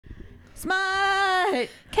Smut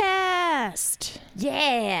Cast.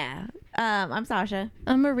 Yeah. I'm Sasha.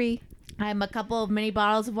 I'm Marie. I'm a couple of mini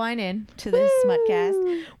bottles of wine in to this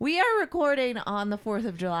Smutcast. We are recording on the 4th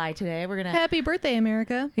of July today. We're gonna Happy birthday,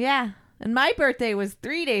 America. Yeah. And my birthday was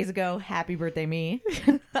 3 days ago. Happy birthday, me.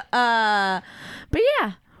 But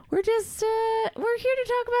yeah, we're just we're here to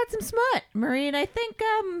talk about some smut, Marie, and I think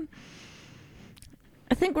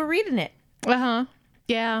we're reading it. Uh-huh.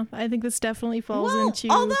 Yeah, I think this definitely falls into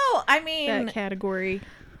that category.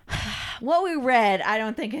 What we read, I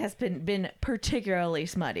don't think has been particularly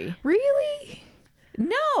smutty. Really?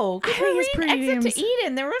 No, because we're reading Exit to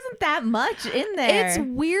Eden. There wasn't that much in there. It's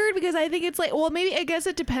weird because I think it's like, well, maybe I guess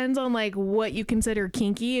it depends on like what you consider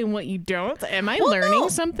kinky and what you don't. Am I learning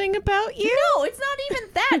something about you? No, it's not even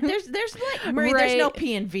that. There's like Marie, there's no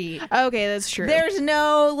P and V. Okay, that's true. There's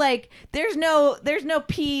no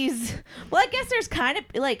P's. Well, I guess there's kind of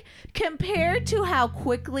like compared to how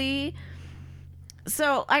quickly.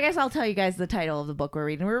 So I guess I'll tell you guys the title of the book we're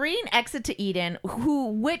reading. We're reading Exit to Eden,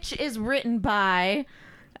 which is written by,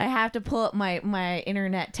 I have to pull up my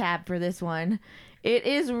internet tab for this one. It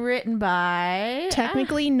is written by...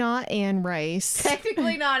 Technically not Anne Rice.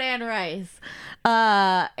 Technically not Anne Rice.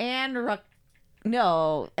 Anne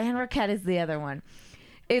Raquette is the other one.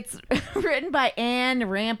 It's written by Anne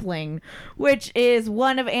Rampling, which is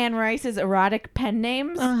one of Anne Rice's erotic pen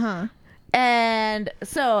names. Uh-huh. And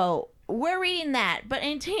so... we're reading that, but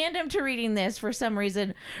in tandem to reading this, for some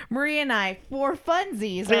reason, Marie and I, for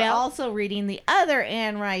funsies, are also reading the other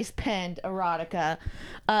Anne Rice penned erotica,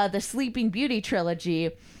 the Sleeping Beauty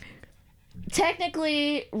trilogy,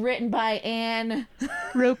 technically written by Anne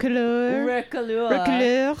Roquelaure.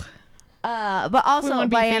 But also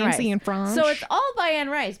by Anne Rice. So it's all by Anne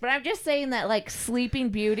Rice, but I'm just saying that like Sleeping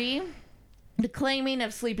Beauty, the claiming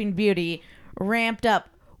of Sleeping Beauty ramped up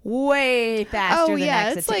way faster than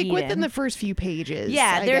Exit it's to like Eden. within the first few pages.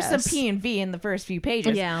 Yeah, there's some P and V in the first few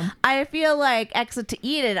pages. Yeah, I feel like Exit to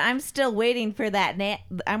Eden, I'm still waiting for that.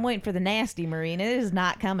 I'm waiting for the nasty, Marine. It is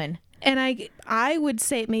not coming. And I would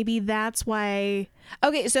say maybe that's why.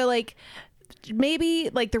 Okay, so like maybe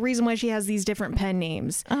like the reason why she has these different pen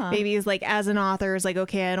names maybe is like as an author is like,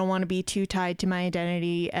 okay, I don't want to be too tied to my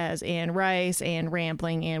identity as Anne Rice and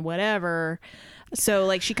Rampling and whatever. So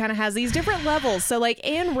like she kind of has these different levels. So like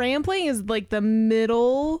Anne Rampling is like the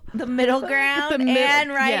middle ground.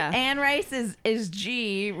 Anne Rice is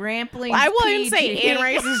G. Rampling. I wouldn't say Anne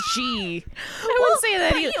Rice is G. I wouldn't say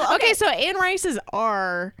that either. Okay, so Anne Rice is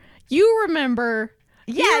R. You remember?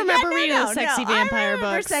 Reading those sexy vampire books. I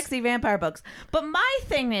remember sexy vampire books. But my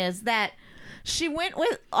thing is that she went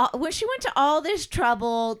when she went to all this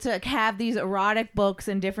trouble to have these erotic books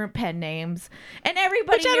and different pen names, and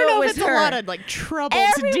everybody knew it was her. A lot of like trouble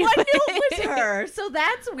Everyone to do. Everyone knew it was her, so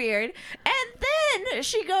that's weird. And then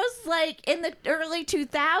she goes like in the early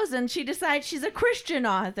 2000s, she decides she's a Christian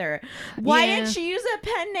author. Why didn't she use a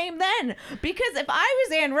pen name then? Because if I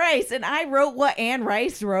was Anne Rice and I wrote what Anne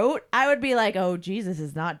Rice wrote, I would be like, oh, Jesus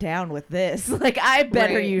is not down with this. Like I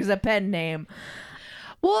better use a pen name.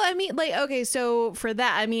 Well, I mean, like, okay, so for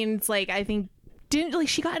that, I mean, it's like, I think, didn't, like,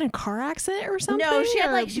 she got in a car accident or something? No, she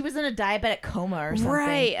had, like, she was in a diabetic coma or something.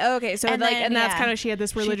 Right, okay, so, and like, then, and that's kind of, she had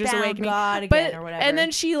this religious awakening. God again or whatever. And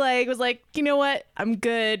then she, like, was like, you know what, I'm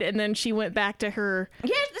good, and then she went back to her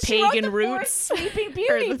pagan roots. Sleeping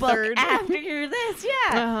Beauty book after this,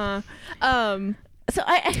 yeah. So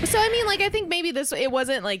I mean, like, I think maybe it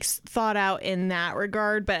wasn't, like, thought out in that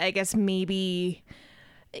regard, but I guess maybe,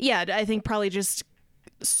 yeah, I think probably just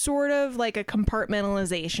sort of like a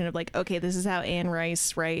compartmentalization of like, okay, this is how Anne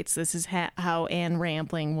Rice writes, this is how Anne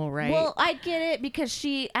Rampling will write. Well, I get it because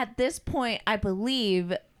she, at this point, I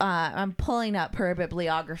believe, I'm pulling up her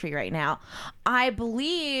bibliography right now, I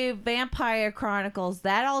believe Vampire Chronicles,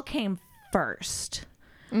 that all came first.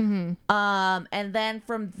 Mm-hmm. And then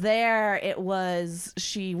from there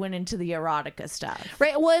she went into the erotica stuff,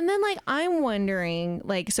 right? Well, and then like I'm wondering,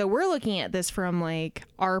 like, so we're looking at this from like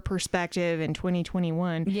our perspective in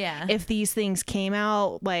 2021, if these things came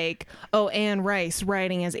out like, oh, Anne Rice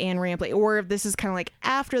writing as Anne Rampling, or if this is kind of like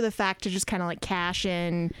after the fact to just kind of like cash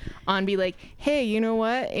in on, be like, hey, you know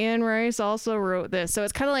what, Anne Rice also wrote this, so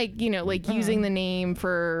it's kind of like, you know, like using the name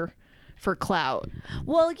for clout.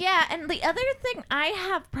 Well, yeah, and the other thing I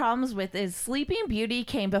have problems with is Sleeping Beauty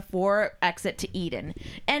came before Exit to Eden.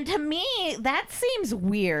 And to me, that seems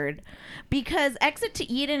weird because Exit to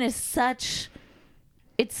Eden is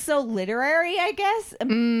it's so literary, I guess,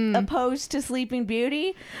 opposed to Sleeping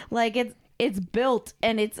Beauty. Like it's built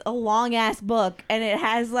and it's a long ass book and it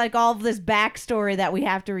has like all of this backstory that we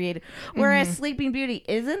have to read. Whereas Sleeping Beauty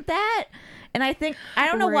isn't that. And I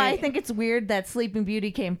don't know why I Right. think it's weird that Sleeping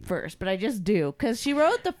Beauty came first, but I just do. Because she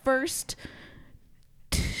wrote the first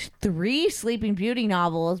 3 Sleeping Beauty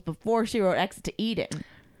novels before she wrote Exit to Eden.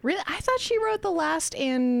 Really? I thought she wrote the last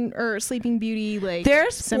Sleeping Beauty, like,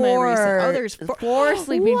 There's semi-recent. 4. Oh, there's 4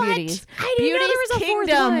 Sleeping What? Beauties. I didn't know there was a fourth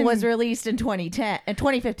Kingdom one. was released in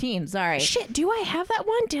 2015. Sorry. Shit, do I have that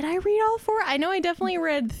one? Did I read all 4? I know I definitely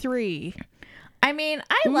read 3. I mean,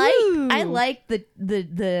 I Ooh. like the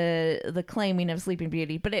claiming of Sleeping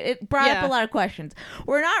Beauty, but it brought up Yeah. a lot of questions.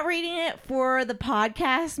 We're not reading it for the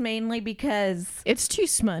podcast mainly because It's too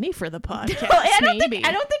smutty for the podcast. I don't maybe. think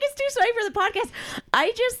it's too sorry for the podcast.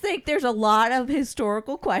 I just think there's a lot of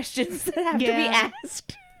historical questions that have to be Yeah.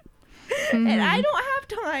 asked, and I don't have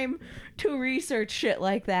time to research shit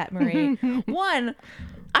like that, Marie. One,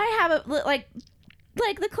 I have a like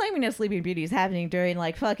the claiming of Sleeping Beauty is happening during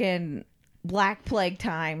like fucking Black Plague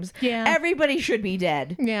times. Yeah. Everybody should be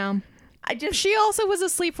dead. Yeah. I just She also was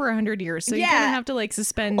asleep for 100 years, so you kind of have to like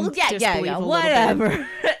suspend disbelief a little whatever. bit.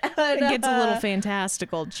 It gets a little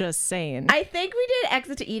fantastical, just saying. I think we did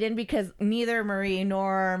Exit to Eden because neither Marie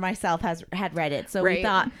nor myself had read it. So we Right.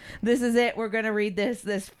 thought, this is it. We're going to read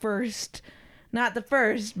this first. Not the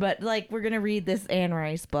first, but like we're going to read this Anne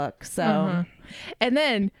Rice book. So And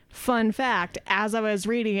then, fun fact, as I was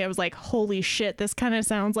reading it, I was like, holy shit, this kind of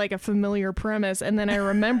sounds like a familiar premise. And then I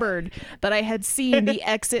remembered that I had seen the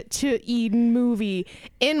Exit to Eden movie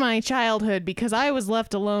in my childhood because I was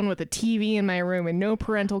left alone with a TV in my room and no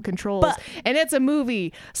parental controls. And it's a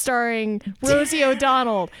movie starring Rosie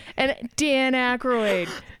O'Donnell and Dan Aykroyd.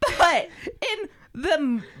 but in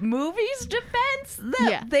the movie's defense,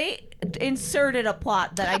 they inserted a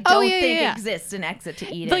plot that I don't think exists in Exit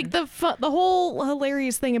to Eden. Like the whole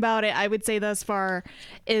hilarious thing about it, I would say thus far,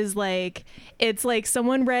 is like it's like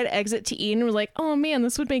someone read Exit to Eden and was like, oh man,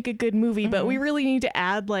 this would make a good movie, but we really need to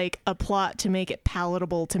add like a plot to make it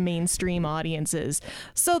palatable to mainstream audiences.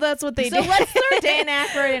 So that's what they so did. let's throw Dan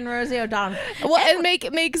Aykroyd and Rosie O'Donnell. Well, and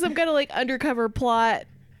make some kind of like undercover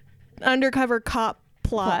cop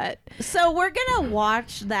plot. So we're gonna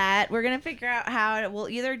watch that. We're gonna figure out how we'll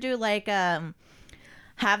either do like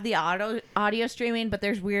have the audio streaming, but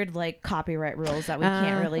there's weird like copyright rules that we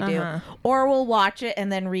can't really do, or we'll watch it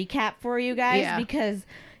and then recap for you guys because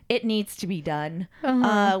it needs to be done.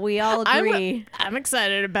 We all agree. I'm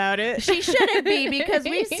excited about it. She shouldn't be because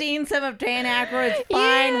we've seen some of Dan Aykroyd's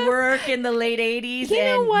fine work in the late 80s. You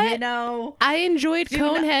know what? You know, I enjoyed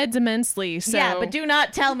Coneheads immensely. So. yeah, but do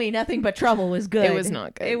not tell me Nothing But Trouble was good. It was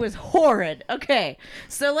not good. It was horrid. Okay,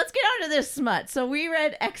 so let's get on to this smut. So we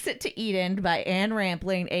read Exit to Eden by Anne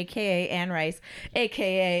Rampling, a.k.a. Anne Rice,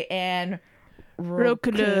 a.k.a. Anne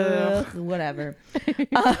Roquelaure. whatever.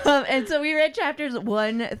 And so we read chapters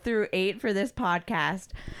 1 through 8 for this podcast,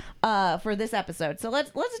 for this episode. So let's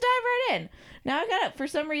dive right in. Now I gotta, for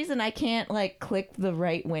some reason I can't like click the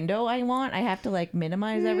right window I want. I have to like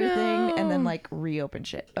minimize everything and then like reopen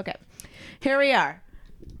shit. Okay, here we are.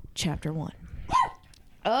 Chapter 1.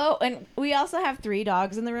 Oh, and we also have 3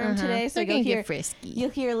 dogs in the room today, so They're you'll gonna hear get frisky.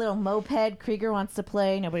 You'll hear a little moped. Krieger wants to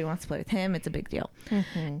play. Nobody wants to play with him. It's a big deal.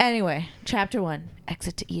 Anyway, chapter 1,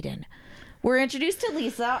 Exit to Eden. We're introduced to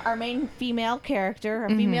Lisa, our main female character, our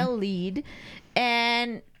female lead,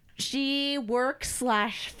 and she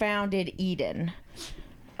works/founded Eden,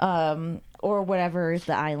 or whatever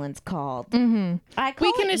the island's called. I call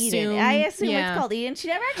We can it assume. Eden. I assume Yeah. it's called Eden. She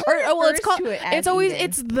never actually It's refers called. to it as It's always Eden.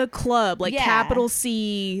 it's the club, like Yeah. capital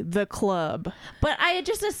C, the club. But I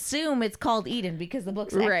just assume it's called Eden because the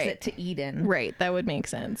book's Right. Exit to Eden. Right, that would make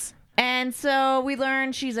sense. And so we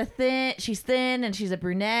learn she's thin and she's a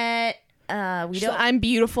brunette. We don't. I'm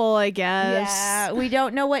beautiful, I guess. Yeah, we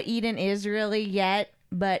don't know what Eden is really yet,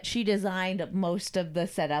 but she designed most of the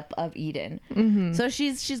setup of Eden. So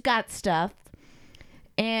she's got stuff.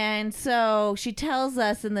 And so she tells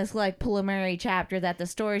us in this like preliminary chapter that the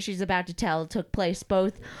story she's about to tell took place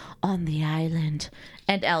both on the island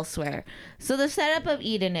and elsewhere. So the setup of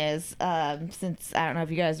Eden is, since I don't know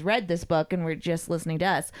if you guys read this book and we're just listening to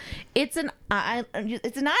us, it's an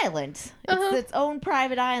island. It's its own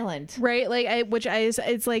private island. Right, like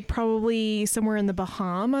it's like probably somewhere in the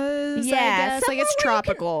Bahamas. Yeah, I guess. Like it's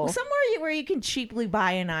tropical. Somewhere where you can cheaply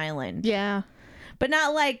buy an island. Yeah. But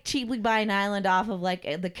not like cheaply buy an island off of like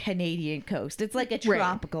the Canadian coast. It's like a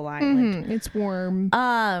tropical island. It's warm.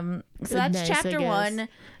 So that's Nice, I chapter guess. 1. And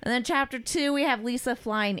then chapter 2, we have Lisa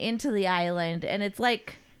flying into the island. And it's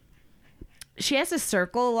like she has to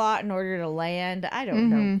circle a lot in order to land. I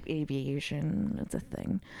don't know aviation. It's a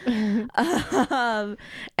thing.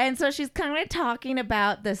 And so she's kind of talking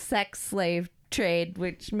about the sex slave trade,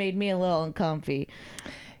 which made me a little uncomfy.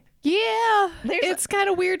 Yeah, There's- it's kind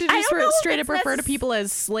of weird to I just don't know if straight up it's refer to people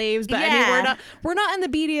as slaves, but I mean we're not in the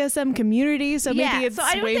BDSM community, so maybe it's so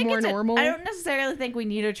I don't way think more normal. I don't necessarily think we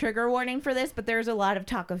need a trigger warning for this, but there's a lot of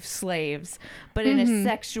talk of slaves, but in a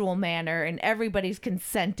sexual manner, and everybody's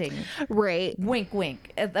consenting. Right. Wink,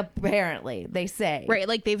 wink. Apparently, they say. Right,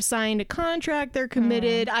 like they've signed a contract, they're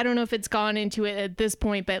committed. I don't know if it's gone into it at this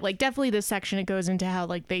point, but like definitely this section it goes into how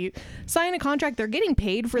like they sign a contract, they're getting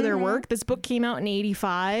paid for their work. This book came out in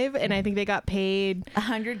 85, and I think they got paid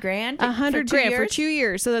 $100 grand. $100,000 for 2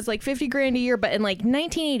 years, so that's like $50,000 a year, but in like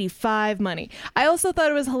 1985 money. I also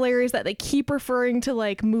thought it was hilarious that they keep referring to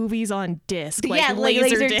like movies on disc, like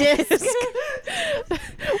laser disc.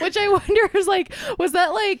 Which I wonder is like, was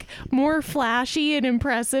that like more flashy and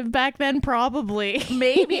impressive back then? Probably.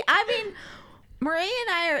 Maybe. I mean, Marie and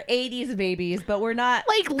I are 80s babies, but we're not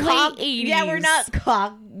like late 80s. Yeah, we're not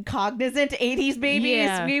cognizant 80s babies.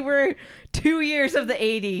 Yeah. We were 2 years of the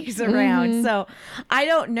 80s around. So I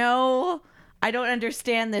don't know. I don't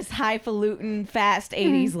understand this highfalutin fast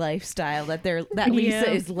 80s lifestyle that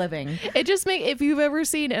Lisa is living. It just if you've ever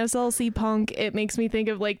seen SLC Punk, it makes me think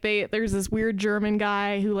of like there's this weird German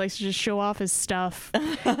guy who likes to just show off his stuff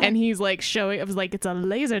and he's like showing, it was like, it's a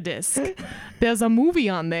laser disc. There's a movie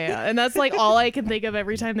on there. And that's like all I can think of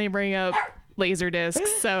every time they bring up laser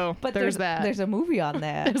discs. So But there's that. There's a movie on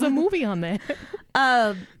there. There's a movie on there.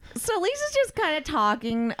 So Lisa's just kind of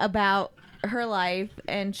talking about her life,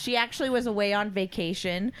 and she actually was away on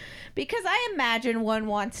vacation because I imagine one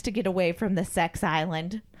wants to get away from the sex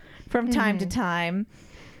island from time to time.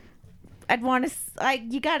 I'd want to,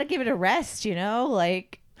 you got to give it a rest,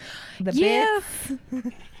 like the bits.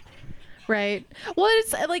 Right. Well,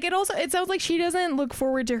 it's like it sounds like she doesn't look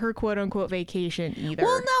forward to her quote unquote vacation either.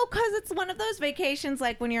 Well, no, because it's one of those vacations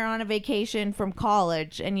like when you're on a vacation from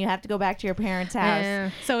college and you have to go back to your parents'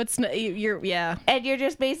 house. So it's you're and you're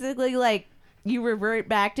just basically like, you revert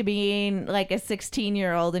back to being like a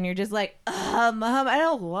 16-year-old and you're just like, Mom, I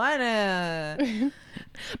don't wanna.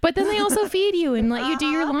 But then they also feed you and let you do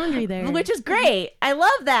your laundry there, which is great. I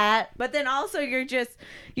love that. But then also you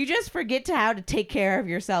just forget how to take care of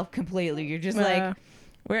yourself completely. You're just like,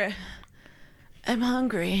 I'm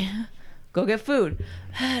hungry. Go get food.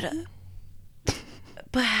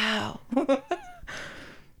 But how?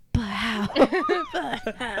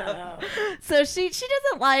 So she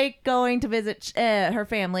doesn't like going to visit her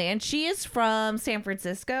family, and she is from San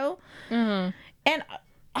Francisco. And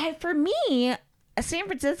for me, San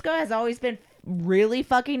Francisco has always been really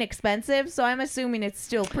fucking expensive, so I'm assuming it's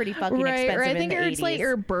still pretty fucking expensive. Right. I think in the it's 80s.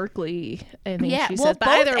 like Berkeley. I think she well, says. But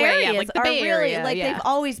both either way, areas like the are Bay really Area, they've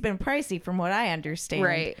always been pricey, from what I understand.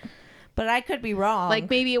 Right. But I could be wrong. Like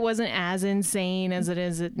maybe it wasn't as insane as it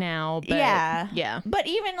is now. But yeah. But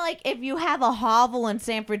even like if you have a hovel in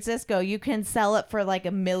San Francisco, you can sell it for like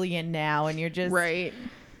 $1 million now, and you're just right.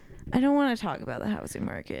 I don't want to talk about the housing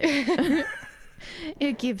market.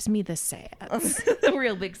 It gives me the sad. The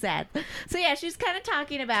real big sad. So yeah, she's kind of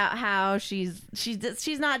talking about how she's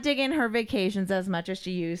not digging her vacations as much as she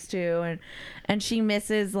used to, and she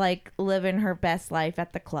misses like living her best life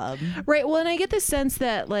at the club. Right. Well, and I get the sense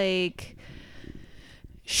that like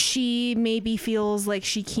she maybe feels like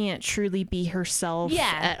she can't truly be herself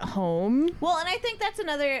at home. Well, and I think that's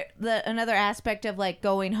another aspect of like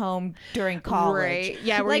going home during college. Right.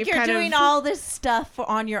 Yeah, where like you're doing all this stuff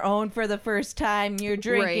on your own for the first time. You're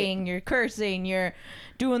drinking, you're cursing, you're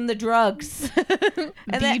doing the drugs.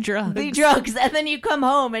 The drugs. And then you come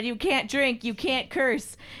home and you can't drink, you can't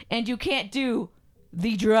curse, and you can't do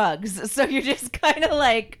the drugs. So you're just kind of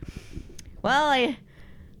like, well, I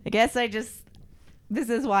guess this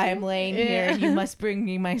is why I'm laying here, and you must bring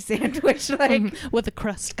me my sandwich, like with the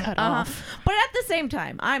crust cut off. But at the same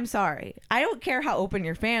time, I'm sorry. I don't care how open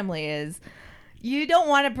your family is. You don't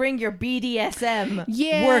want to bring your BDSM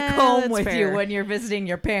work home with you when you're visiting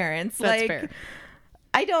your parents. That's fair.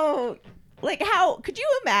 I don't like. How could you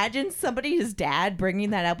imagine somebody's dad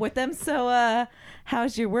bringing that up with them? So,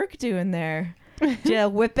 how's your work doing there? Did you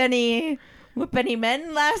whip any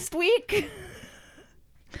men last week?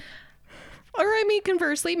 Or I mean,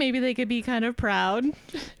 conversely, maybe they could be kind of proud. It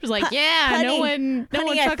was like, honey, no one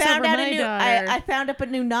fucks over my daughter. I found up a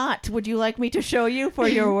new knot. Would you like me to show you for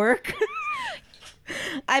your work?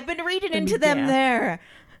 I've been reading into them there.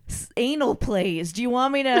 Anal plays. Do you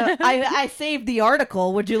want me to? I saved the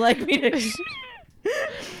article. Would you like me to?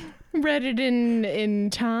 Read it in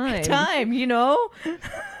time.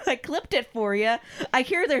 I clipped it for you. I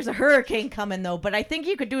hear there's a hurricane coming though, but I think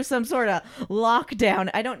you could do some sort of lockdown.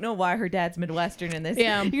 I don't know why her dad's Midwestern in this.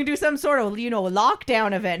 Yeah. You can do some sort of,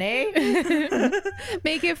 lockdown event, eh?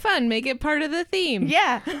 Make it fun. Make it part of the theme.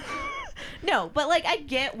 Yeah. No, but like I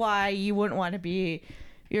get why you wouldn't want to be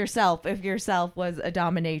yourself if yourself was a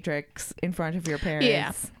dominatrix in front of your parents.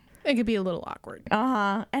 Yeah. It could be a little awkward.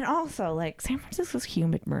 And also like San Francisco's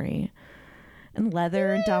humid, Marie. And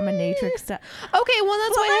leather and dominatrix stuff. Okay, well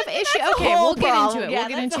that's why I have issue. Okay, we'll get into it. Yeah, we'll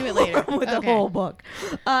get into it later with the whole book.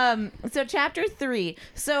 So chapter 3.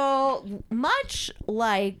 So much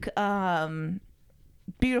like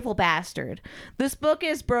Beautiful Bastard, this book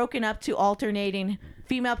is broken up to alternating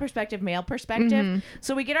female perspective, male perspective.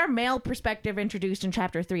 So we get our male perspective introduced in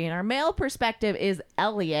chapter 3, and our male perspective is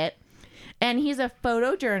Elliot, and he's a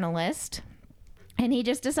photojournalist, and he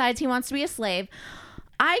just decides he wants to be a slave.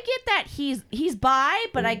 I get that he's bi,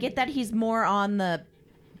 but I get that he's more on the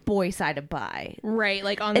boy side of bi. Right,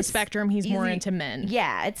 like on the spectrum, he's more into men.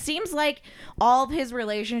 Yeah, it seems like all of his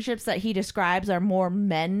relationships that he describes are more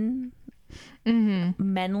men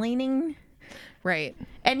leaning. Right.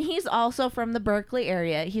 And he's also from the Berkeley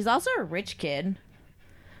area. He's also a rich kid,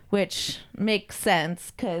 which makes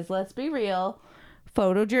sense because let's be real,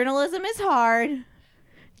 photojournalism is hard.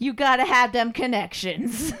 You gotta have them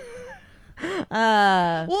connections.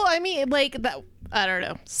 Well, I mean, like that. I don't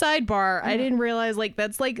know. Sidebar. I didn't realize like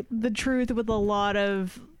that's like the truth with a lot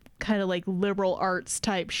of kind of like liberal arts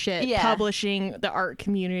type shit. Yeah. Publishing, the art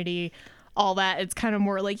community, all that. It's kind of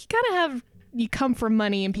more like you come from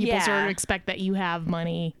money and people sort of expect that you have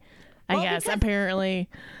money. I guess apparently.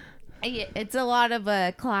 It's a lot of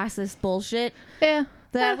classist bullshit. Yeah.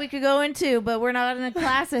 That we could go into, but we're not in a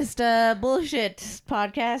classist bullshit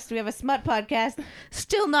podcast. We have a smut podcast.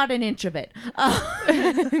 Still not an inch of it.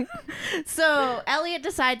 So Elliot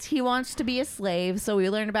decides he wants to be a slave. So we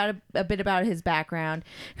learn about a bit about his background.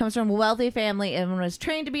 Comes from a wealthy family and was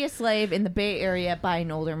trained to be a slave in the Bay Area by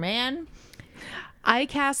an older man. I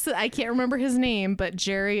can't remember his name, but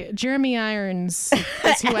Jeremy Irons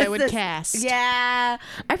is who I would cast. Yeah.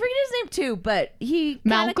 I forget his name too, but he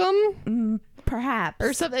Malcolm? Perhaps.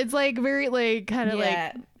 Or something. It's like very like kind of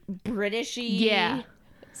like Britishy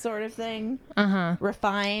sort of thing.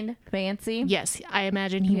 Refined, fancy. Yes, I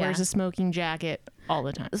imagine he wears a smoking jacket all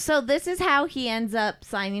the time. So this is how he ends up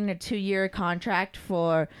signing a 2-year contract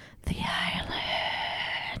for the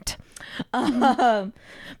island.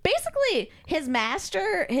 Basically, his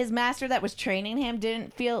master that was training him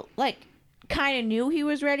didn't feel like, kind of knew he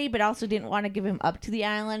was ready, but also didn't want to give him up to the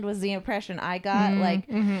island, was the impression I got. Like,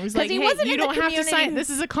 it was like, he hey, wasn't you in don't the have to sign. This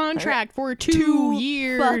is a contract for 2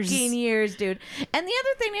 years. Fucking years, dude. And the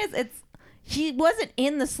other thing is, he wasn't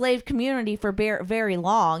in the slave community for very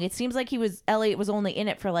long. It seems like Elliot was only in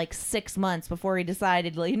it for like 6 months before he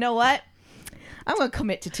decided, you know what? I'm gonna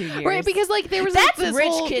commit to 2 years. Right, because like there was that's this rich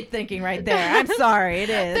whole kid thinking right there. I'm sorry, it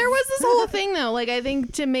is. There was this whole thing though. Like I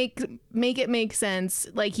think to make it make sense,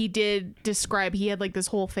 like he did describe, he had like this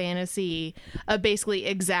whole fantasy of basically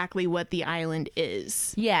exactly what the island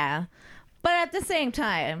is. Yeah, but at the same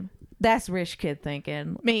time, that's rich kid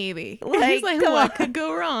thinking. Maybe. Like, He's like, what could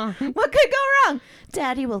go wrong? What could go wrong?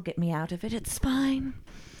 Daddy will get me out of it. It's fine.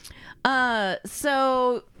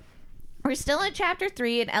 So we're still in chapter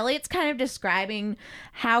 3, and Elliot's kind of describing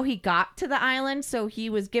how he got to the island. So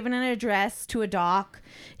he was given an address to a dock.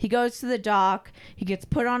 He goes to the dock. He gets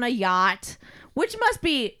put on a yacht, which must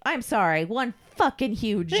be, I'm sorry, one fucking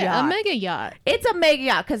huge yacht. A mega yacht. It's a mega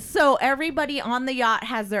yacht, because so everybody on the yacht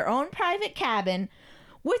has their own private cabin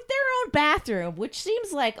with their own bathroom, which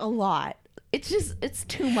seems like a lot. It's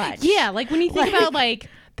too much. Yeah, like when you think about like,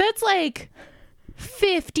 that's like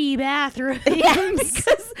 50 bathrooms. Yeah,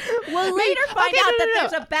 because we'll later find out that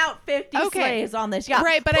there's about 50 slaves on this yacht.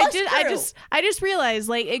 Right, but I just realized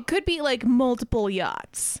like it could be like multiple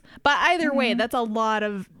yachts. But either way, that's a lot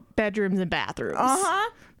of bedrooms and bathrooms.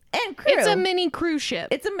 And crew. It's a mini cruise ship.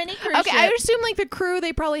 It's a mini cruise ship. Okay, I assume like the crew,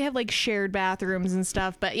 they probably have like shared bathrooms and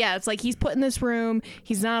stuff. But yeah, it's like he's put in this room.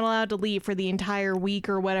 He's not allowed to leave for the entire week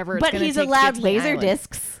or whatever. But he's allowed laser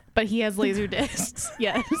discs. But he has laser discs.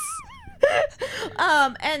 Yes.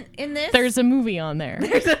 And in this, there's a movie on there.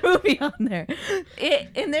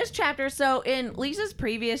 In this chapter, so in Lisa's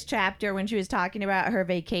previous chapter, when she was talking about her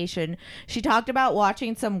vacation, she talked about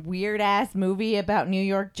watching some weird ass movie about New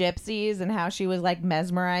York gypsies and how she was like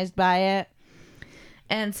mesmerized by it.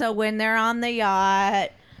 And so when they're on the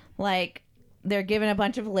yacht, like, they're given a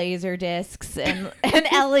bunch of laser discs, and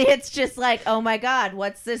Elliot's just like, oh my God,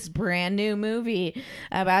 what's this brand new movie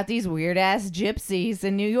about these weird ass gypsies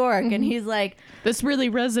in New York? And he's like, this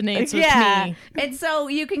really resonates with me. And so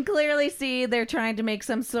you can clearly see they're trying to make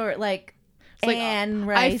some sort like,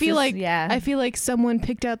 and I feel like someone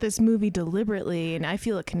picked out this movie deliberately, and I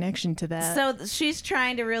feel a connection to that. So she's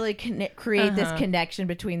trying to really create this connection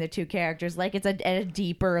between the two characters, like it's at a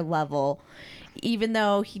deeper level. even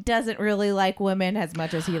though he doesn't really like women as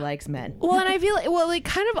much as he likes men. Well, and I feel like, it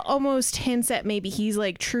kind of almost hints at maybe he's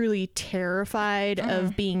like truly terrified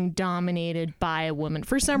of being dominated by a woman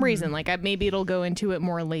for some reason. Like maybe it'll go into it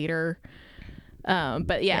more later.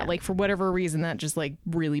 But yeah, like for whatever reason that just like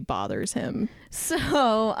really bothers him.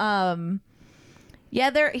 So,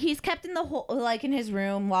 he's kept in the whole, like in his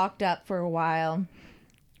room, locked up for a while.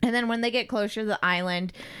 And then when they get closer to the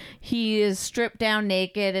island, he is stripped down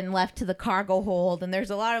naked and left to the cargo hold. And there's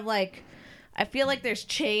a lot of like, I feel like there's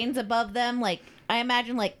chains above them. Like I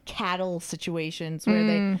imagine like cattle situations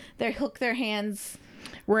where they hook their hands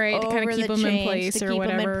right to kind of keep them in place to or keep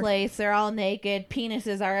whatever. them in place. They're all naked.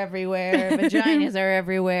 Penises are everywhere. Vaginas are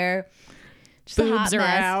everywhere. Just a hot Boobs are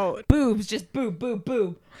mess. out. Boobs, just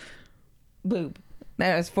boob.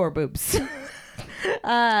 That was 4 boobs.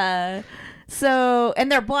 So,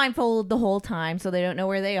 and they're blindfolded the whole time, so they don't know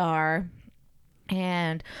where they are.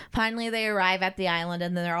 And finally they arrive at the island,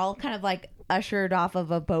 and then they're all kind of like ushered off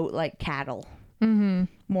of a boat like cattle,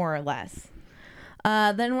 more or less.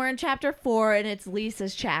 Then we're in chapter 4, and it's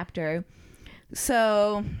Lisa's chapter.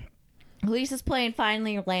 So Lisa's plane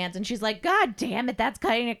finally lands, and she's like, God damn it, that's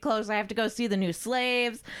cutting it close. I have to go see the new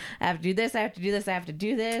slaves. I have to do this. I have to do this. I have to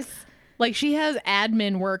do this. Like she has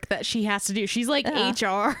admin work that she has to do. She's like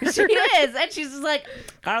HR. She is. And she's just like,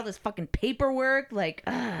 got all this fucking paperwork. Like,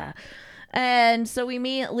 And so we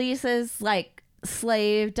meet Lisa's like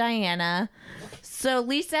slave, Diana. So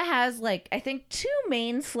Lisa has like, I think 2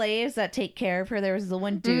 main slaves that take care of her. There was the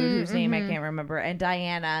one dude whose name I can't remember, and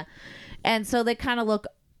Diana. And so they kind of look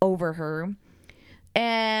over her.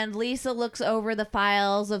 And Lisa looks over the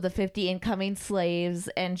files of the 50 incoming slaves,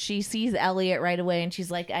 and she sees Elliot right away, and she's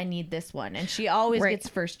like, I need this one. And she always gets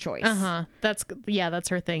first choice. That's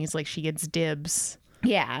her thing. It's like she gets dibs.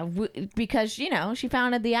 Yeah, because, she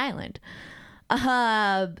founded the island.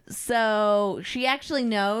 So she actually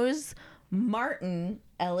knows Martin,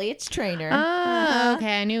 Elliot's trainer.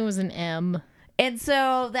 Okay. I knew it was an M. And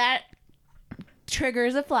so that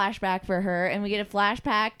triggers a flashback for her, and we get a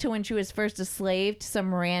flashback to when she was first a slave to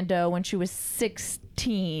some rando when she was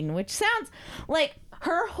 16, which sounds like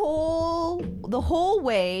the whole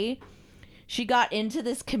way she got into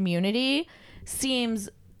this community seems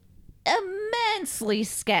immensely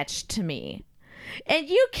sketch to me. And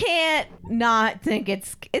you can't not think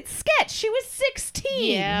it's sketch. She was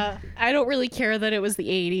 16. Yeah. I don't really care that it was the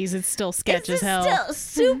 80s. It's still sketch as hell. Still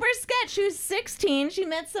super sketch. She was 16. She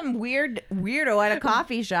met some weirdo at a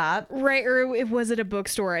coffee shop. Right. Or was it a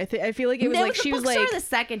bookstore? I feel like it was like she was like the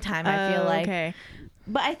second time, I feel like. Okay.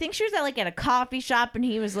 But I think she was at a coffee shop, and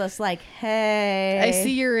he was just like, hey. I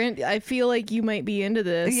see you're in. I feel like you might be into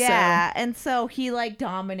this. Yeah. So. And so he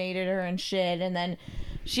dominated her and shit. And then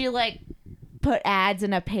she put ads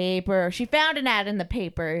in a paper. She found an ad in the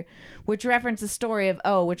paper which referenced the story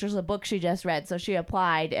of which was a book she just read. So she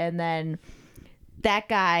applied, and then that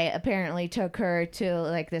guy apparently took her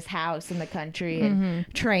to this house in the country and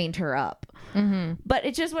trained her up. But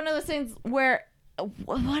it's just one of those things where,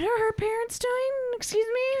 what are her parents doing? Excuse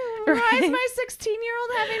me? Why is my 16-year-old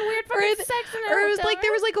having weird fucking sex in her Or it was hotel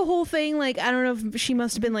there was a whole thing, I don't know if she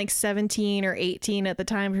must have been 17 or 18 at the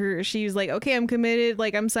time. She was like, okay, I'm committed.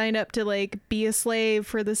 I'm signed up to be a slave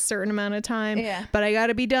for this certain amount of time. Yeah. But But I got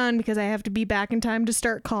to be done because I have to be back in time to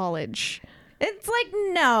start college. It's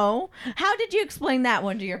no. How did you explain that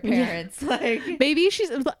one to your parents? Maybe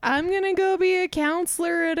I'm going to go be a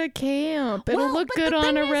counselor at a camp. It'll look good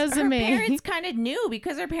on a resume. Her parents kind of knew,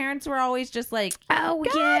 because her parents were always just like, oh,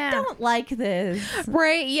 God, yeah. don't like this.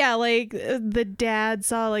 Right. Yeah. The dad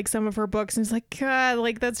saw some of her books and was like,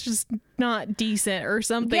 God, that's just not decent or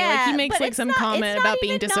something. Yeah, he makes some comment about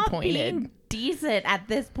being disappointed. Not being decent at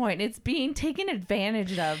this point. It's being taken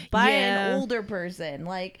advantage of by an older person.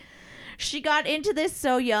 She got into this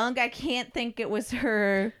so young, I can't think it was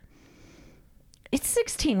her. It's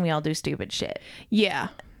 16, we all do stupid shit. Yeah.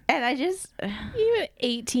 And I just... Even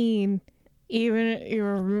 18, even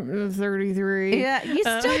you're 33. Yeah, you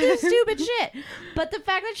still do stupid shit. But the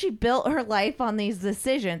fact that she built her life on these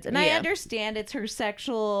decisions, and I understand it's her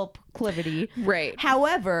sexual proclivity. Right.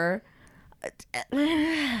 However,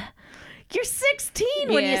 you're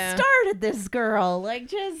 16 when you started this, girl.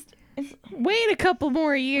 Just... Wait a couple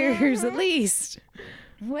more years at least.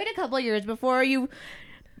 Wait a couple of years before you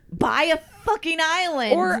buy a fucking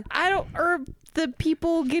island. Or the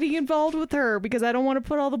people getting involved with her, because I don't want to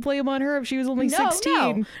put all the blame on her if she was only 16.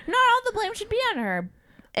 No. Not all the blame should be on her.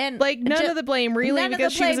 And none of the blame really,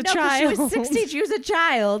 because she was a child. She was 16, she was a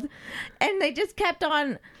child. And they just kept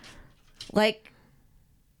on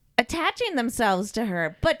attaching themselves to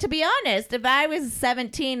her. But to be honest, if I was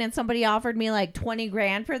 17 and somebody offered me like 20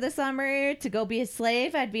 grand for the summer to go be a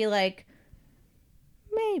slave, I'd be like,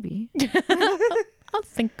 maybe. I'll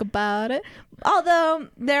think about it. Although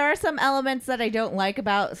there are some elements that I don't like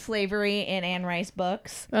about slavery in Anne Rice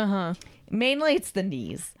books. Mainly it's the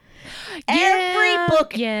knees. Every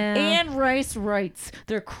book Anne Rice writes,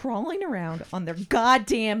 they're crawling around on their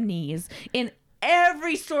goddamn knees in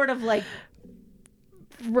every sort of like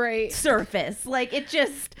surface. Like it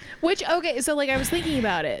just so like I was thinking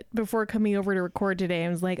about it before coming over to record today. I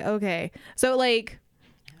was like, okay, so like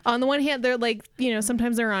on the one hand they're like, you know,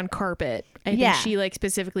 sometimes they're on carpet. I think she like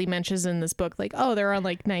specifically mentions in this book like, oh, they're on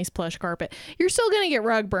like nice plush carpet. You're still gonna get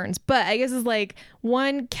rug burns, but I guess it's like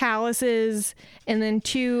 1, calluses, and then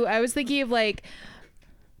 2, I was thinking of like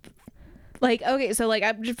okay, so like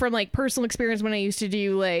I'm just from like personal experience when I used to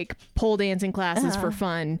do like pole dancing classes for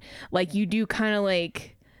fun, like you do kind of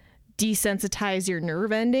like desensitize your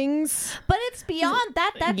nerve endings, but it's beyond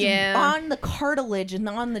that. That's on the cartilage and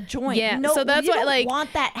on the joint. So that's why like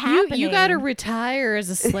want that happening. You got to retire as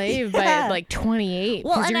a slave by like 28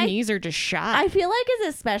 because your knees are just shot. I feel like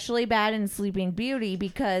it's especially bad in Sleeping Beauty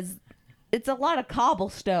because it's a lot of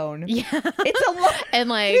cobblestone. It's a lot and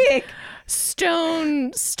like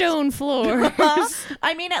stone floors.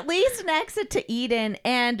 I mean, at least in Exit to Eden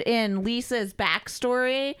and in Lisa's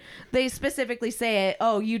backstory, they specifically say,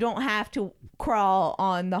 oh, you don't have to crawl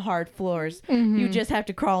on the hard floors. You just have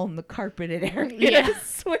to crawl on the carpeted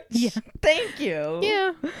areas. Thank you.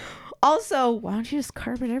 Yeah. Also, why don't you just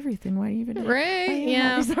carpet everything? Why do you even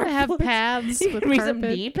have pads with carpet? some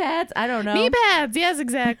knee pads? I don't know. Knee pads, yes,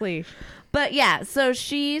 exactly. But yeah, so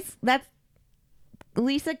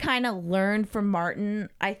Lisa kind of learned from Martin,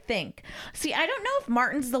 I think. See, I don't know if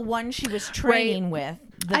Martin's the one she was training with.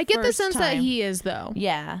 I get the sense that he is, though.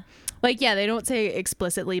 Yeah. Like, they don't say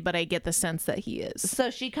explicitly, but I get the sense that he is. So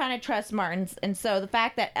she kind of trusts Martin's. And so the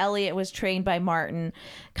fact that Elliot was trained by Martin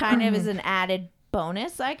kind of is an added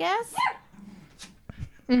bonus, I guess.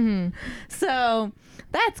 So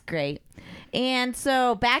that's great. And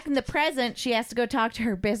so back in the present, she has to go talk to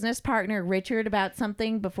her business partner, Richard, about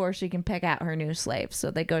something before she can pick out her new slave.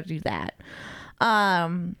 So they go do that.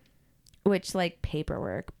 Which, like,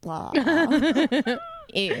 paperwork, blah.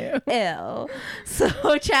 Ew.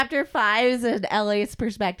 So chapter 5 is in Elliot's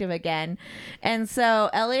perspective again. And so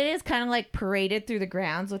Elliot is kind of like paraded through the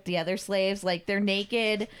grounds with the other slaves. Like, they're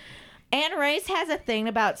naked. Anne Rice has a thing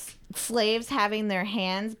about slaves having their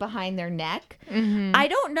hands behind their neck. I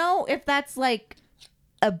don't know if that's like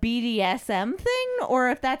a BDSM thing or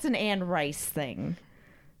if that's an Anne Rice thing.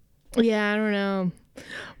 Yeah, I don't know.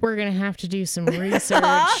 We're going to have to do some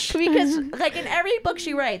research. Because like in every book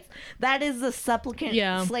she writes, that is the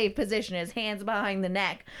supplicant slave position, is hands behind the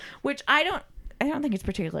neck, which I don't think it's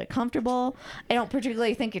particularly comfortable. I don't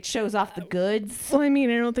particularly think it shows off the goods. Well, I mean,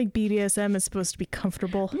 I don't think BDSM is supposed to be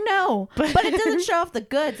comfortable. No, but it doesn't show off the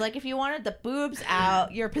goods. Like, if you wanted the boobs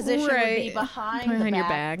out, your position would be behind your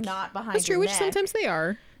back, not behind That's true, your which neck. Sometimes they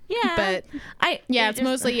are. Yeah. But it's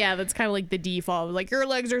mostly, that's kind of like the default. Like, your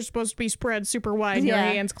legs are supposed to be spread super wide and your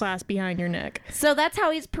hands clasped behind your neck. So that's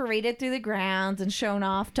how he's paraded through the grounds and shown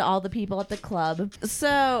off to all the people at the club.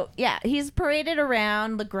 So, yeah, he's paraded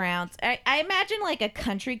around the grounds. I imagine like a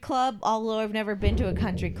country club, although I've never been to a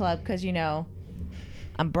country club because, you know,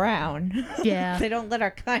 I'm brown. Yeah. They don't let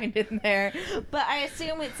our kind in there. But I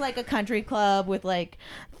assume it's like a country club with like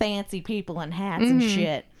fancy people in hats and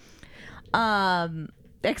shit.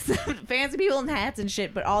 Except fancy people in hats and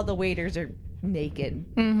shit, but all the waiters are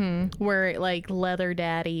naked. Wear like leather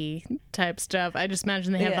daddy type stuff. I just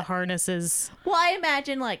imagine they have the harnesses. Well, I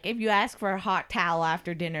imagine like if you ask for a hot towel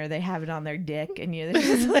after dinner, they have it on their dick, and you're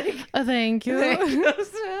just like, thank you.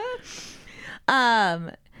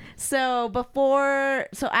 So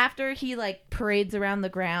after he like parades around the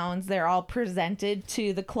grounds, they're all presented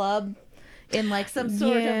to the club in like some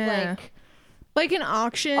sort of like an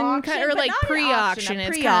auction or like pre-auction.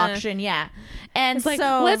 It's pre-auction, yeah. And it's like,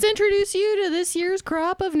 so let's introduce you to this year's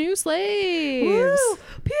crop of new slaves. Woo!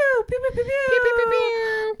 Pew, pew, pew, pew, pew. Pew, pew, pew,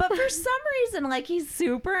 pew. But for some reason, like, he's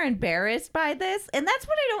super embarrassed by this, and that's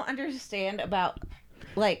what I don't understand about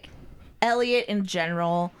like Elliot in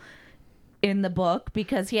general in the book,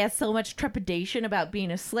 because he has so much trepidation about being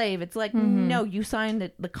a slave. It's like, no, you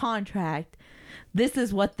signed the contract. This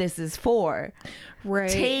is what this is for. Right.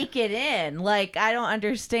 Take it in. Like, I don't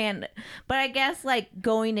understand. But I guess, like,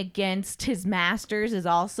 going against his masters is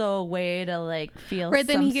also a way to, like, feel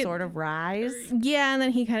some sort of rise. Yeah, and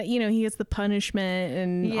then he kind of, he gets the punishment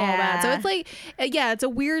and all that. So it's like, it's a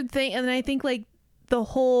weird thing. And then I think, like, the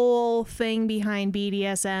whole thing behind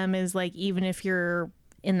BDSM is, like, even if you're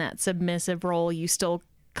in that submissive role, you still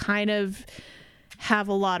kind of have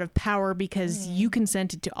a lot of power because you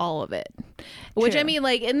consented to all of it. Which, True. I mean,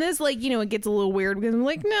 like, in this, like, you know, it gets a little weird because I'm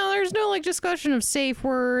like, no, there's no, like, discussion of safe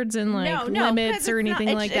words and, like, limits or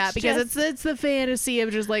anything like that, because it's the fantasy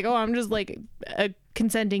of just, like, oh, I'm just, like,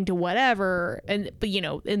 consenting to whatever, but, you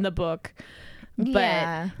know, in the book.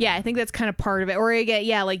 But, yeah, I think that's kind of part of it. Or, again,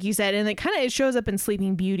 yeah, like you said, and it shows up in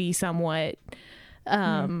Sleeping Beauty somewhat.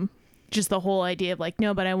 Just the whole idea of, like,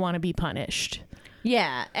 no, but I want to be punished.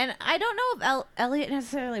 Yeah, and I don't know if Elliot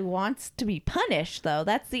necessarily wants to be punished, though.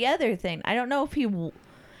 That's the other thing. I don't know if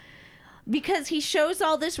because he shows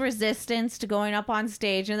all this resistance to going up on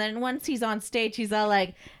stage, and then once he's on stage, he's all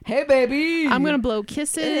like, hey, baby. I'm going to blow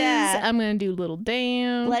kisses. Yeah. I'm going to do little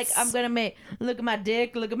dance. Like, I'm going to look at my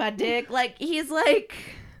dick. Like, he's like...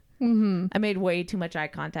 I made way too much eye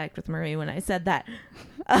contact with Marie when I said that.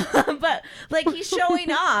 But, like, he's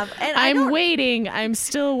showing off. And I'm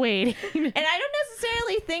still waiting. And I don't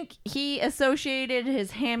necessarily think he associated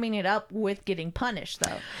his hamming it up with getting punished,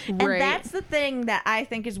 though. And that's the thing that I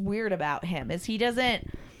think is weird about him, is he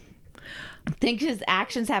doesn't think his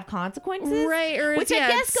actions have consequences. Right. Which I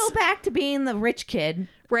guess go back to being the rich kid.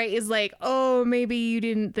 Right. Is like, oh, maybe you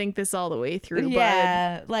didn't think this all the way through.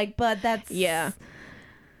 Yeah. Like, but that's... Yeah.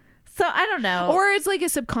 So I don't know. Or it's like a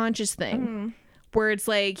subconscious thing where it's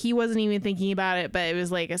like he wasn't even thinking about it, but it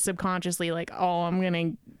was like a subconsciously like, oh, I'm going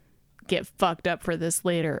to get fucked up for this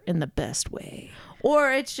later in the best way.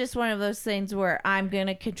 Or it's just one of those things where I'm going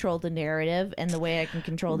to control the narrative, and the way I can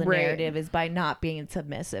control the narrative is by not being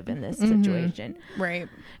submissive in this situation. Right.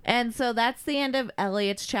 And so that's the end of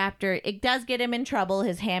Elliot's chapter. It does get him in trouble,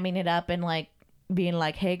 his hamming it up and like being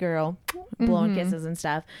like, hey girl, blowing kisses and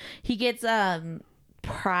stuff. He gets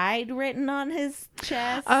pride written on his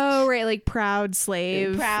chest. Oh, right, like proud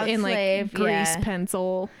slave in like grease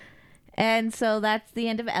pencil. And so that's the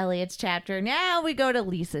end of Elliot's chapter. Now we go to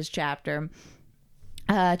Lisa's chapter.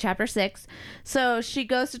 Chapter 6. So she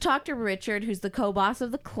goes to talk to Richard, who's the co-boss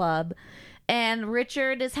of the club, and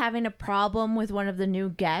Richard is having a problem with one of the new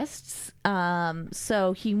guests.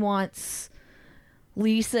 So he wants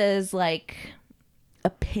Lisa's like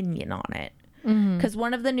opinion on it. Because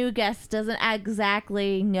one of the new guests doesn't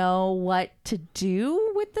exactly know what to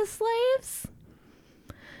do with the slaves.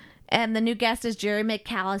 And the new guest is Jerry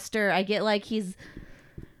McAllister. I get like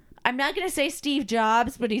I'm not going to say Steve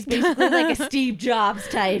Jobs, but he's basically like a Steve Jobs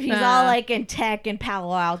type. He's all like in tech and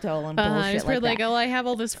Palo Alto and bullshit he's like that. Oh, I have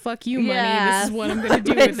all this fuck you money. This is what I'm going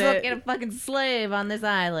to do with it. Get a fucking slave on this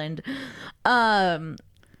island.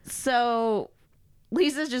 So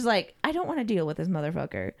Lisa's just like, I don't want to deal with this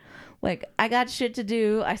motherfucker. Like, I got shit to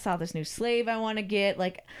do. I saw this new slave I want to get.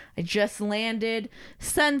 Like, I just landed.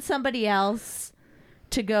 Send somebody else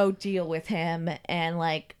to go deal with him, and,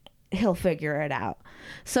 like, he'll figure it out.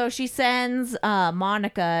 So she sends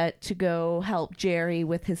Monica to go help Jerry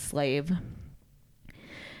with his slave.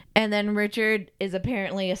 And then Richard is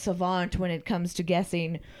apparently a savant when it comes to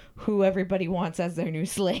guessing who everybody wants as their new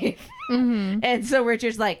slave. And so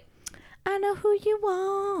Richard's like, I know who you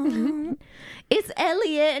want. It's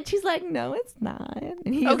Elliot. And she's like, no, it's not.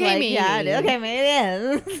 And he's okay, like, me. yeah, okay, me,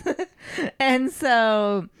 it is. And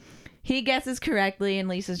so he guesses correctly, and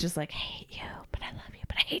Lisa's just like, I hate you, but I love you,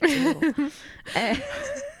 but I hate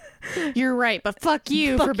you. You're right, but fuck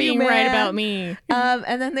you Fuck for being you, right man. about me.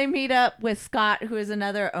 And then they meet up with Scott, who is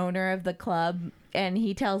another owner of the club, and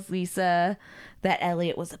he tells Lisa that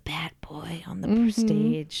Elliot was a bad boy on the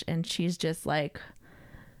stage, and she's just like,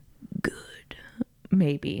 good,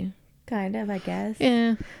 maybe, kind of, I guess.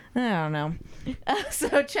 Yeah, I don't know.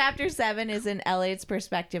 So chapter 7 is in Elliot's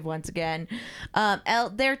perspective once again.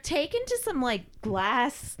 They're taken to some like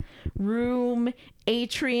glass room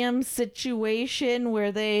atrium situation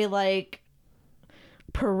where they like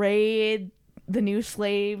parade the new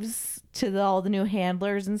slaves to all the new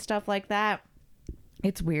handlers and stuff like that.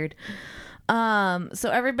 It's weird. So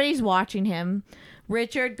everybody's watching him.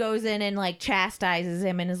 Richard goes in and like chastises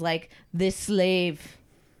him and is like, this slave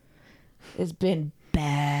has been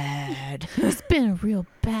bad. He's been a real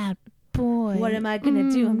bad boy. What am I gonna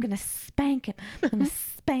do? I'm gonna spank him.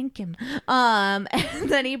 And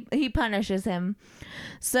then he punishes him.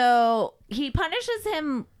 So he punishes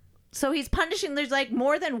him. So he's punishing. There's like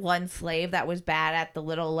more than one slave that was bad at the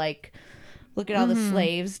little like, look at all the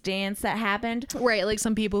slaves dance that happened. Right, like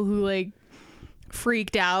some people who like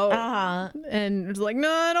freaked out and was like,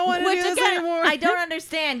 no, I don't want to do this anymore. I don't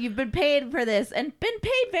understand. You've been paid for this and been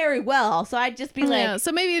paid very well. So I'd just be like, yeah,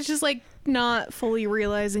 so maybe it's just like not fully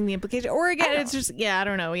realizing the implication, or again, it's just, I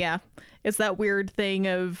don't know. Yeah, it's that weird thing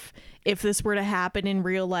of if this were to happen in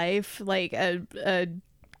real life, like a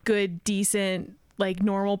good, decent, like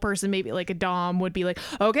normal person, maybe like a dom, would be like,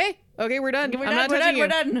 okay, we're done. We're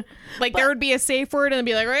done. Like, there would be a safe word, and then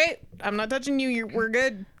be like, right, I'm not touching you. We're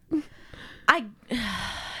good.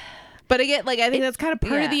 But again, like, I think that's kind of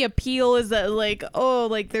part of the appeal, is that, like, oh,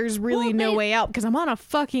 like, there's really no way out because I'm on a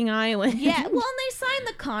fucking island. Yeah, well, and they sign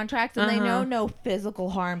the contract, and they know no physical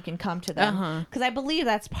harm can come to them. Because I believe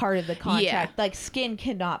that's part of the contract. Yeah. Like, skin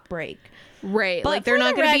cannot break. Right. But like, they're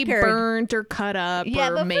not going to be burnt or cut up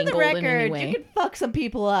or mangled in any way. You can fuck some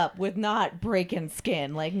people up with not breaking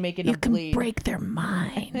skin, like making them bleed. You can break their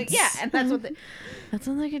minds. Yeah, and that's what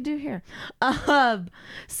they can do here.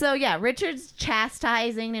 So yeah, Richard's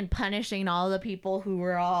chastising and punishing all the people who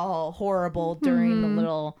were all horrible during the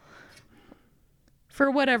little, for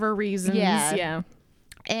whatever reasons. Yeah.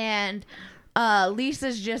 And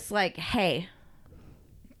Lisa's just like, hey,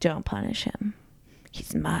 don't punish him.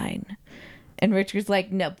 He's mine. And Richard's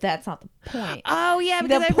like, nope, that's not the point. Oh, yeah,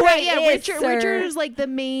 because I forgot. Yeah, Richard is like the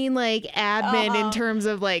main like admin in terms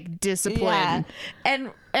of like discipline. Yeah.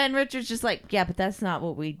 And Richard's just like, yeah, but that's not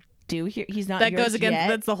what we do here. He's not. That goes against.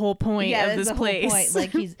 That's the whole point of this place. Whole point.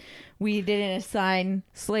 Like we didn't assign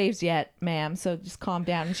slaves yet, ma'am. So just calm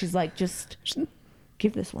down. And she's like, just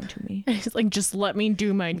give this one to me. He's like, just let me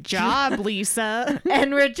do my job, Lisa.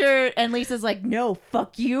 And Lisa's like, no,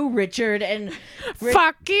 fuck you, Richard. And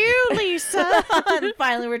fuck you, Lisa. And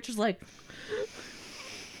finally Richard's like,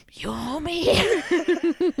 you owe me.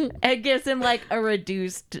 And gives him like a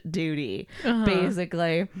reduced duty,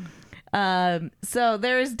 basically. So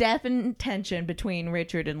there is definite tension between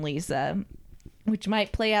Richard and Lisa, which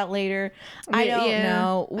might play out later. I don't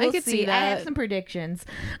know. We'll see. I have some predictions.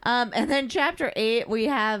 And then chapter 8, we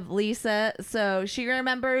have Lisa. So she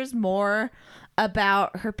remembers more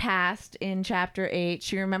about her past in chapter 8.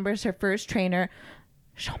 She remembers her first trainer,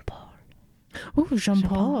 Jean-Paul. Oh,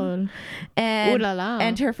 Jean-Paul. And, ooh la la.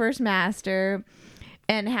 And her first master,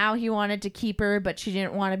 and how he wanted to keep her, but she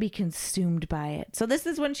didn't want to be consumed by it. So this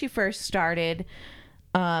is when she first started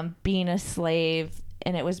being a slave,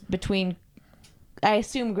 and it was between, I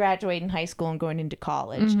assume, graduating high school and going into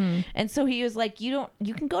college. And so he was like, you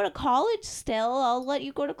can go to college still. I'll let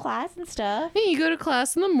you go to class and stuff. Hey, you go to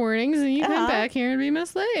class in the mornings and you come back here and be my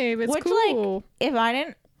slave. It's cool. Like, if I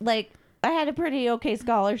didn't, like, I had a pretty okay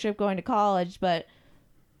scholarship going to college, but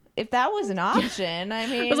if that was an option, I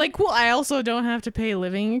mean, I was like, cool. I also don't have to pay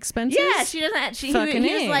living expenses. Yeah, she doesn't. He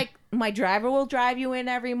was like, my driver will drive you in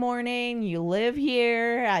every morning. You live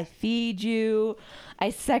here. I feed you.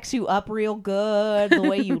 I sex you up real good the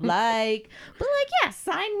way you like. But like, yeah,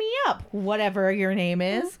 sign me up. Whatever your name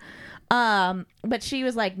is. But she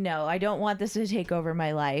was like, no, I don't want this to take over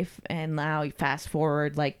my life. And now you fast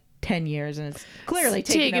forward like 10 years, and it's clearly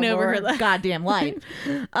taking over her goddamn life.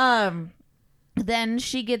 Then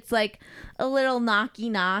she gets like a little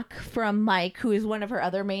knock from Mike, who is one of her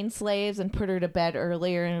other main slaves, and put her to bed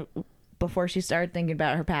earlier before she started thinking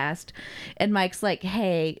about her past. And Mike's like,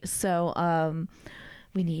 hey, so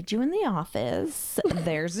we need you in the office.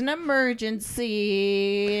 There's an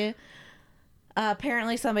emergency.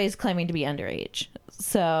 Apparently somebody's claiming to be underage.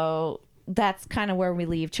 So that's kind of where we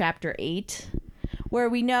leave chapter 8, where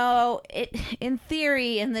we know it, in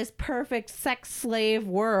theory, in this perfect sex slave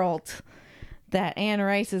world that Anne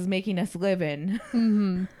Rice is making us live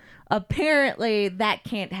in, apparently that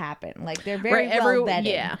can't happen. Like, they're very well vetted.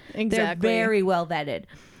 Yeah, exactly. They're very well vetted.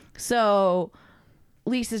 So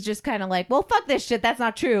Lisa's just kind of like, well, fuck this shit. That's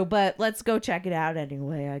not true, but let's go check it out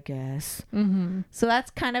anyway, I guess. So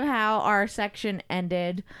that's kind of how our section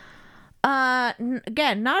ended.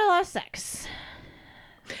 Again, not a lot of sex.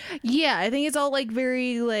 Yeah, I think it's all like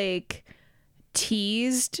very like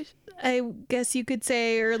teased, I guess you could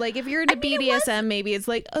say, or like if you're into BDSM, maybe it's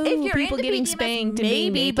like, oh, people getting spanked,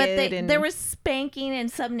 maybe, but there was spanking and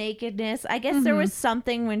some nakedness. I guess there was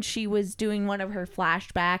something when she was doing one of her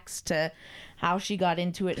flashbacks to how she got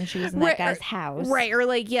into it, and she was in that guy's house, right? Or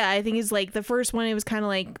like, yeah, I think it's like the first one, it was kind of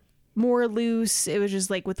like more loose. It was just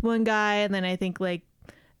like with one guy, and then I think like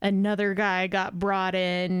another guy got brought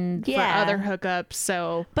in for other hookups.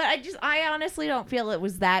 So, but I honestly don't feel it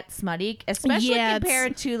was that smutty, especially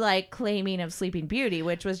compared to like Claiming of Sleeping Beauty,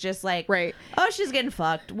 which was just like, oh, she's getting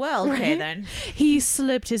fucked. Well, okay then. He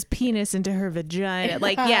slipped his penis into her vagina.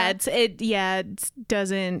 Like, it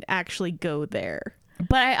doesn't actually go there.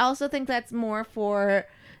 But I also think that's more for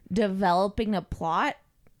developing a plot.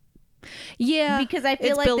 Yeah, because I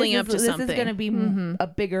feel like this is going to be a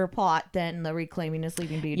bigger plot than the Reclaiming of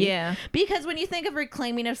Sleeping Beauty. Yeah, because when you think of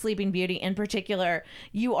Reclaiming of Sleeping Beauty in particular,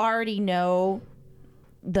 you already know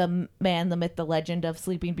the man, the myth, the legend of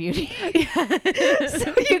Sleeping Beauty.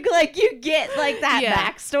 So you get like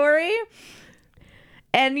that backstory,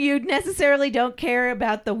 and you necessarily don't care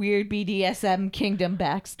about the weird BDSM kingdom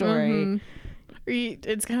backstory.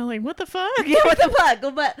 It's kind of like, what the fuck? Yeah, what the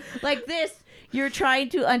fuck? But like this, you're trying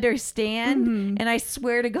to understand, and I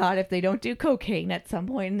swear to God, if they don't do cocaine at some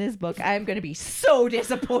point in this book, I'm going to be so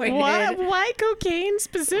disappointed. Why cocaine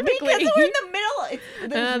specifically? Because we're in the middle. It's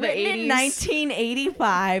written in 80s.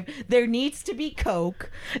 1985. There needs to be coke.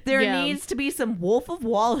 There needs to be some Wolf of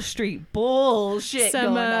Wall Street bullshit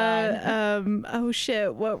going on. Oh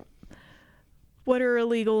shit! What are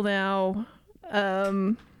illegal now?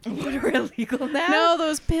 What are illegal now? No,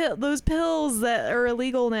 those pills that are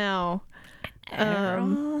illegal now.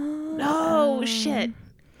 No shit.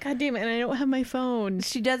 God damn it! And I don't have my phone.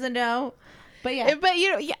 She doesn't know. But yeah. But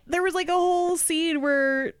there was like a whole scene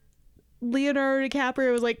where Leonardo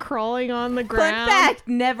DiCaprio was like crawling on the ground. Fun fact: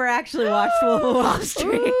 never actually watched Wolf of Wall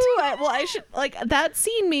Street. Ooh, I should that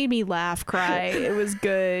scene made me laugh, cry. It was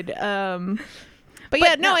good. But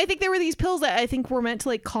yeah, no, I think there were these pills that I think were meant to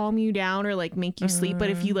like calm you down or like make you sleep. But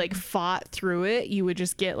if you like fought through it, you would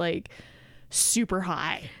just get like super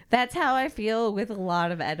high. That's how I feel with a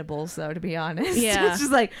lot of edibles, though, to be honest. Yeah. It's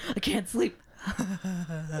just like, I can't sleep.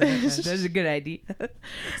 That's a good idea.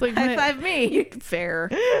 It's like, high five me. Fair.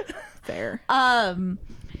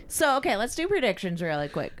 So, okay, let's do predictions really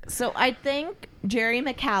quick. So I think Jerry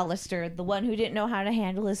McAllister, the one who didn't know how to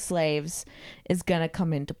handle his slaves, is going to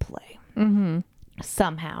come into play.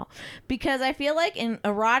 Somehow, because I feel like in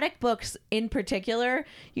erotic books in particular,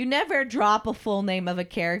 you never drop a full name of a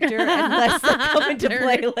character unless they come into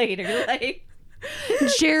play later. Like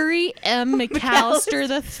Jerry M. McAllister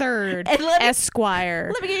III,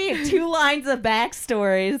 Esquire. Let me give you 2 lines of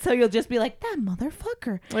backstory, so you'll just be like, that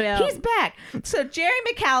motherfucker. Yeah. He's back. So Jerry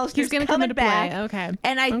McAllister's going to come into back, play. Okay,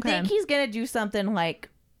 and I think he's gonna do something like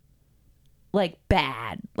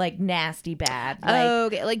bad, like nasty bad.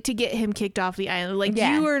 Okay, like to get him kicked off the island. Like,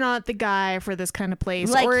 you are not the guy for this kind of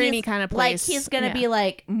place, like or any kind of place. Like he's gonna be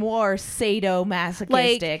like more sadomasochistic.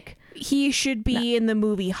 Like, he should be in the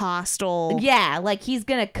movie Hostel. Yeah, like he's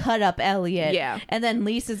gonna cut up Elliot. Yeah. And then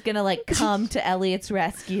Lisa's gonna like come to Elliot's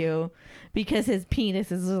rescue because his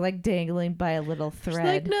penis is like dangling by a little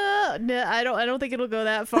thread. Like, no, I don't think it'll go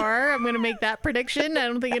that far. I'm gonna make that prediction. I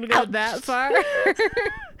don't think it'll go that far.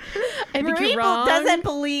 I think Marie you're wrong. doesn't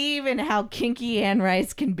believe in how kinky Anne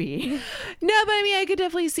Rice can be. No, but I mean, I could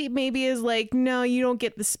definitely see maybe as like, no, you don't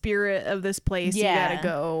get the spirit of this place. Yeah. You gotta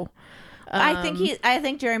go. I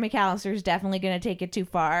think Jerry McAllister is definitely going to take it too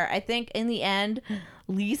far. I think in the end,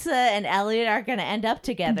 Lisa and Elliot are going to end up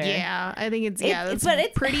together. Yeah, I think it's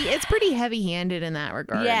pretty heavy-handed in that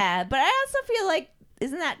regard. Yeah, but I also feel like,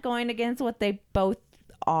 isn't that going against what they both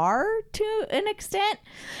are to an extent?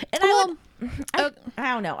 And I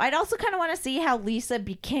don't know. I'd also kind of want to see how Lisa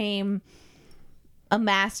became a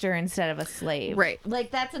master instead of a slave. Right. Like,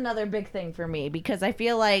 that's another big thing for me, because I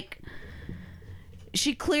feel like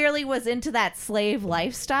she clearly was into that slave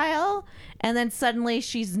lifestyle, and then suddenly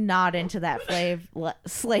she's not into that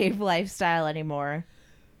slave lifestyle anymore.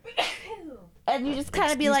 And you just kind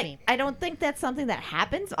of be like, I don't think that's something that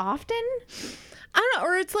happens often. I don't know,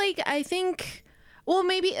 or it's like, I think, well,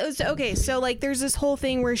 maybe it was, okay, so like there's this whole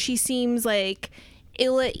thing where she seems like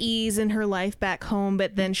ill at ease in her life back home,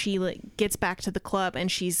 but then she like gets back to the club and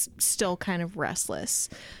she's still kind of restless.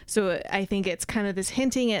 So I think it's kind of this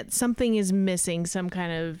hinting at something is missing, some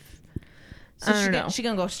kind of, so I don't know. She's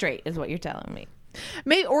gonna go straight is what you're telling me.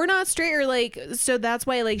 Maybe, or not straight, or like, so that's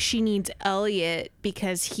why like she needs Elliot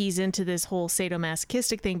because he's into this whole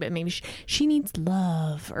sadomasochistic thing, but maybe she needs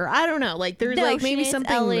love, or I don't know, like there's like maybe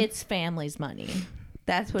something. Elliot's family's money.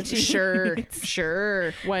 That's what she needs.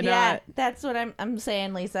 Sure. Why not? Yeah, that's what I'm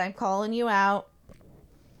saying, Lisa. I'm calling you out.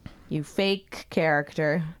 You fake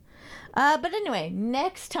character. But anyway,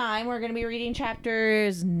 next time we're going to be reading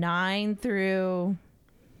chapters 9 through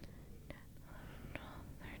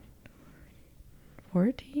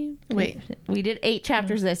 14. Wait. We did 8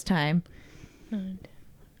 chapters this time.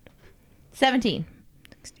 17.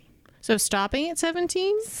 16. So stopping at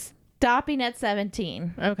 17? Stopping at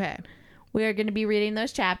 17. Okay. We are going to be reading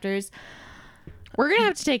those chapters. We're going to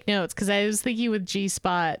have to take notes because I was thinking with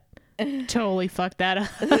G-Spot, totally fucked that up.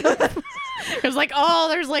 It was like, oh,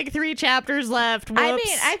 there's like 3 chapters left. Whoops. I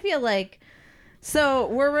mean, I feel like, so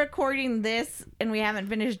we're recording this and we haven't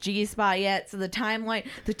finished G-Spot yet. So the timeline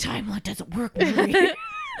doesn't work.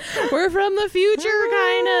 We're from the future,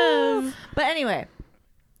 kind of. But anyway,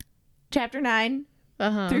 chapter 9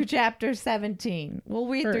 through chapter 17. We'll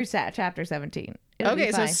read through chapter 17.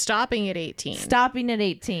 Okay, so stopping at 18. Stopping at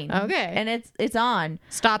 18. Okay. And it's on.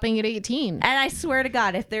 Stopping at 18. And I swear to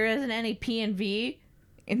God, if there isn't any P and V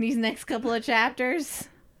in these next couple of chapters,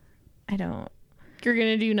 I don't. You're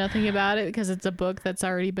gonna do nothing about it because it's a book that's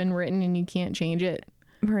already been written and you can't change it.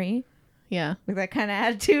 Marie, Yeah. with that kind of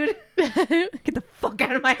attitude, get the fuck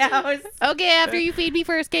out of my house. Okay, after you feed me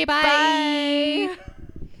first. Okay, bye. Bye.